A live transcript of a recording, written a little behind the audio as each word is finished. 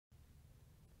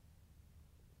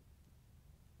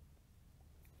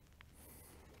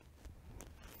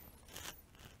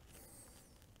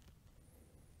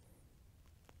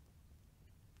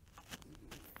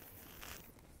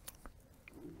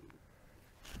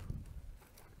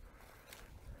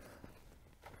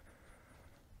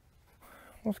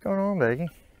What's going on, Biggie?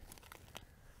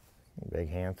 Big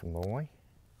handsome boy.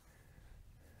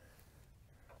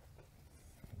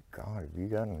 God, have you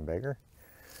gotten bigger?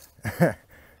 Is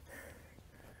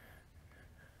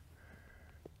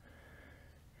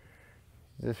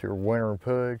this your winter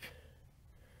pudge?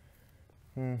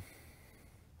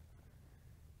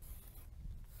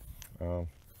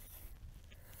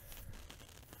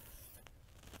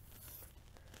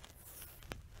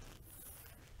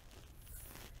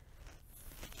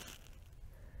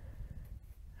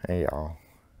 Hey y'all.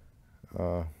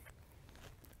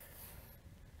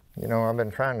 You know, I've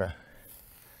been trying to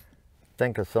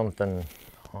think of something,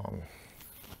 I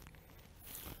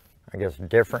guess,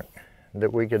 different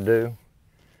that we could do.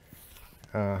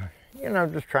 You know,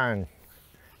 just try and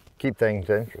keep things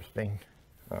interesting.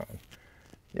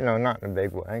 You know, not in a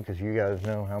big way, because you guys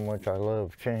know how much I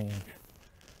love change.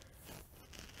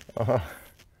 You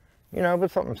know,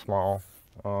 but something small.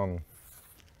 You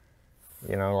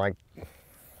know, like,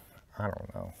 I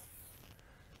don't know.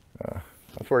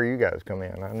 That's where you guys come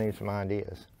in. I need some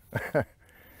ideas.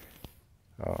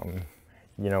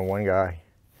 You know, one guy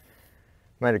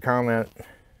made a comment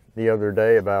the other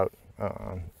day about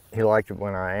he liked it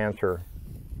when I answer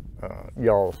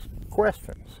y'all's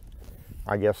questions.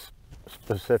 I guess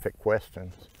specific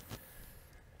questions.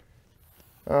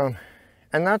 And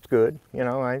that's good. You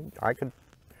know, I could,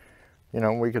 you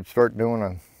know, we could start doing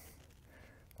a,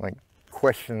 like,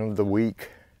 question of the week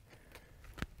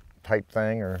type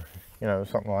thing, or, you know,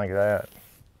 something like that.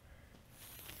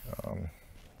 You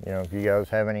know, if you guys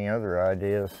have any other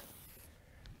ideas,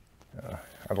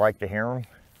 I'd like to hear them.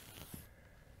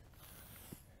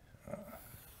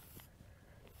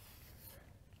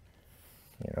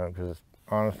 You know, because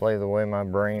honestly, the way my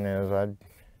brain is,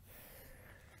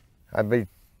 I'd be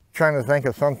trying to think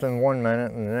of something one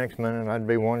minute, and the next minute I'd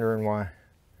be wondering why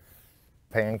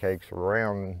pancakes are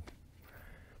round and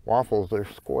waffles are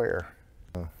square.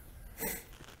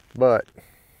 But,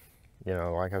 you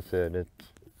know, like I said,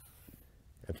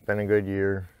 it's been a good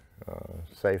year.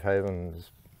 SafeHaven's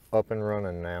up and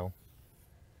running now.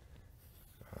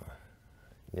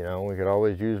 You know, we could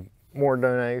always use more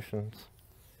donations.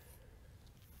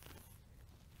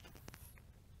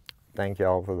 Thank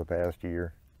y'all for the past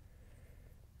year.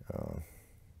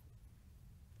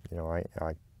 You know,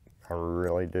 I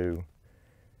really do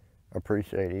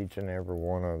appreciate each and every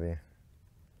one of you.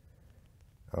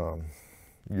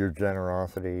 Your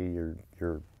generosity,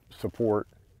 your support,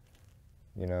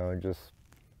 you know, just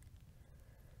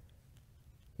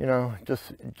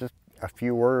a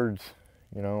few words,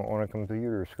 you know, on a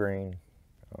computer screen,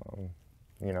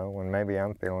 you know, when maybe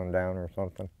I'm feeling down or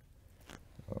something.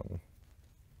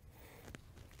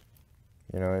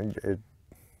 You know, it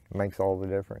makes all the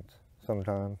difference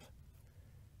sometimes,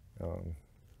 and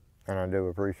I do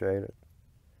appreciate it.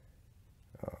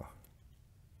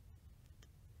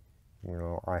 You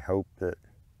know, I hope that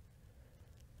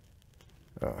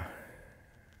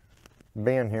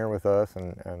being here with us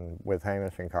and with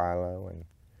Hamish and Kylo and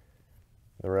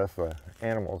the rest of the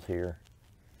animals here,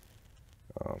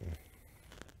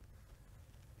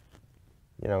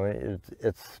 you know,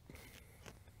 it's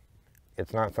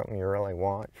not something you really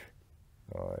watch.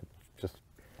 It's just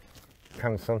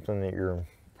kind of something that you're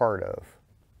part of.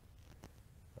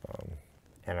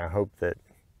 And I hope that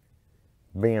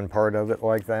being part of it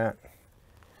like that,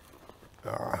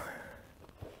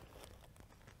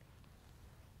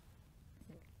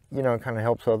 you know, it kind of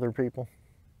helps other people.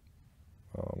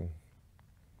 You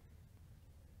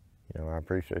know, I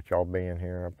appreciate y'all being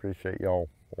here. I appreciate y'all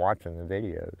watching the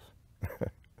videos.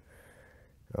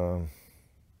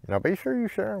 Now be sure you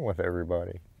share them with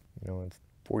everybody. You know, it's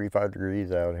 45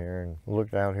 degrees out here, and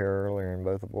looked out here earlier and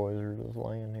both the boys are just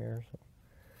laying here. So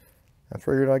I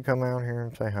figured I'd come out here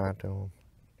and say hi to them.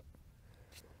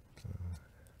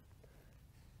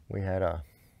 We had a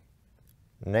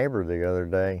neighbor the other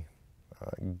day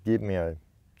give me a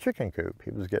chicken coop.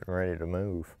 He was getting ready to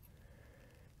move,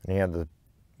 and he had the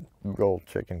big old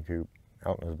chicken coop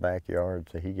out in his backyard,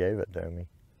 so he gave it to me.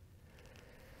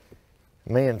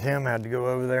 Me and Tim had to go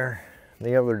over there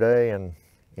the other day, and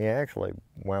he actually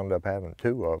wound up having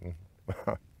 2 of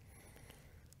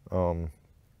them.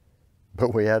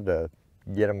 But we had to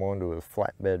get him onto his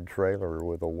flatbed trailer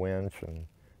with a winch, and,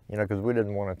 you know, because we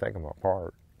didn't want to take them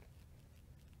apart.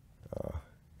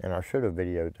 And I should have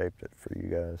videotaped it for you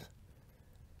guys.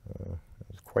 It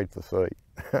was quite the sight.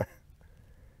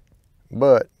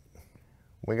 But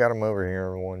we got them over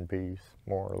here in one piece,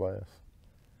 more or less.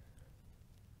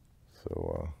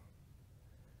 So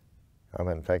I've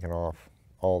been taking off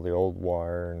all the old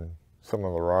wire and some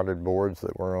of the rotted boards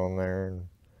that were on there, and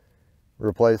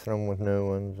replacing them with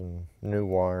new ones and new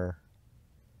wire.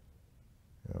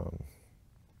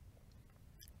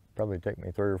 Probably take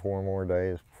me 3 or 4 more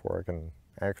days before I can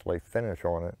actually finish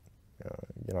on it,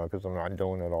 you know, because I'm not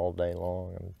doing it all day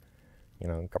long. And, you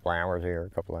know, a couple hours here, a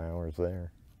couple hours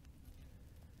there.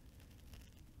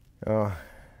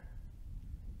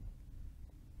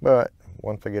 But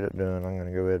once I get it done, I'm going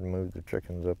to go ahead and move the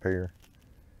chickens up here.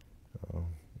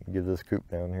 Give this coop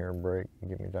down here a break and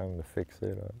give me time to fix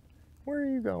it up. Where are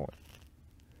you going?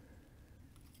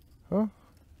 Huh?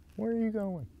 Where are you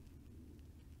going?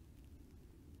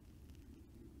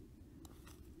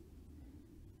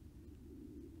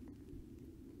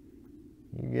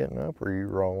 You getting up or are you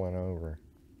rolling over?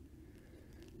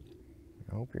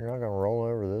 I hope you're not going to roll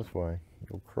over this way.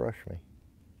 You'll crush me.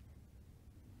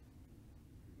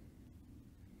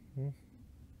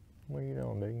 What are you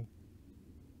doing, Biggie?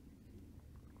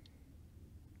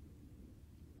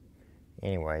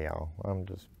 Anyway, y'all, I'm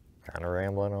just kind of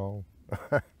rambling on.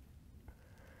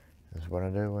 This is what I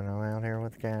do when I'm out here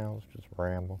with the cows, just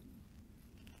ramble.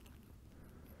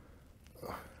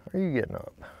 Are you getting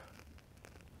up?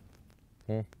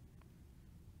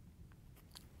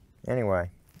 Anyway,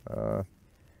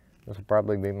 this will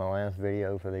probably be my last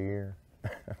video for the year.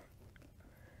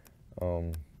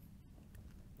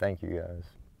 Thank you guys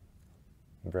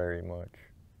very much.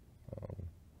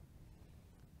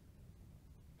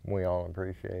 We all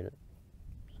appreciate it.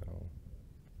 So,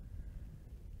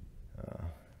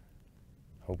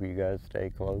 hope you guys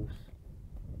stay close,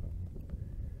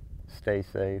 stay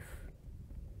safe.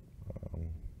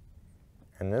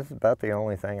 And this is about the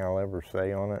only thing I'll ever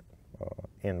say on it,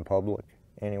 in public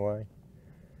anyway.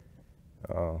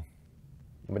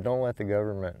 But don't let the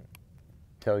government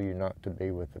tell you not to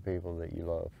be with the people that you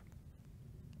love.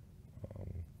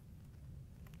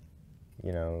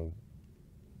 You know,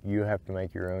 you have to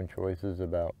make your own choices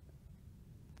about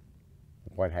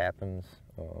what happens,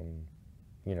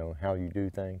 you know, how you do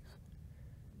things.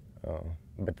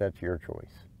 But that's your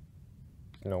choice.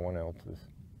 It's no one else's.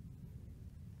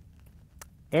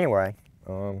 Anyway,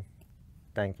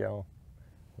 thank y'all.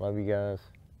 Love you guys.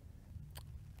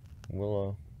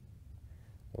 We'll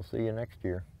see you next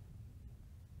year.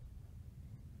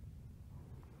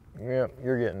 Yep,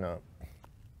 you're getting up.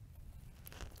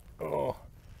 Oh.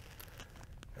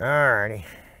 Alrighty.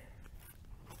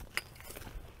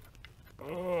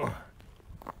 Oh.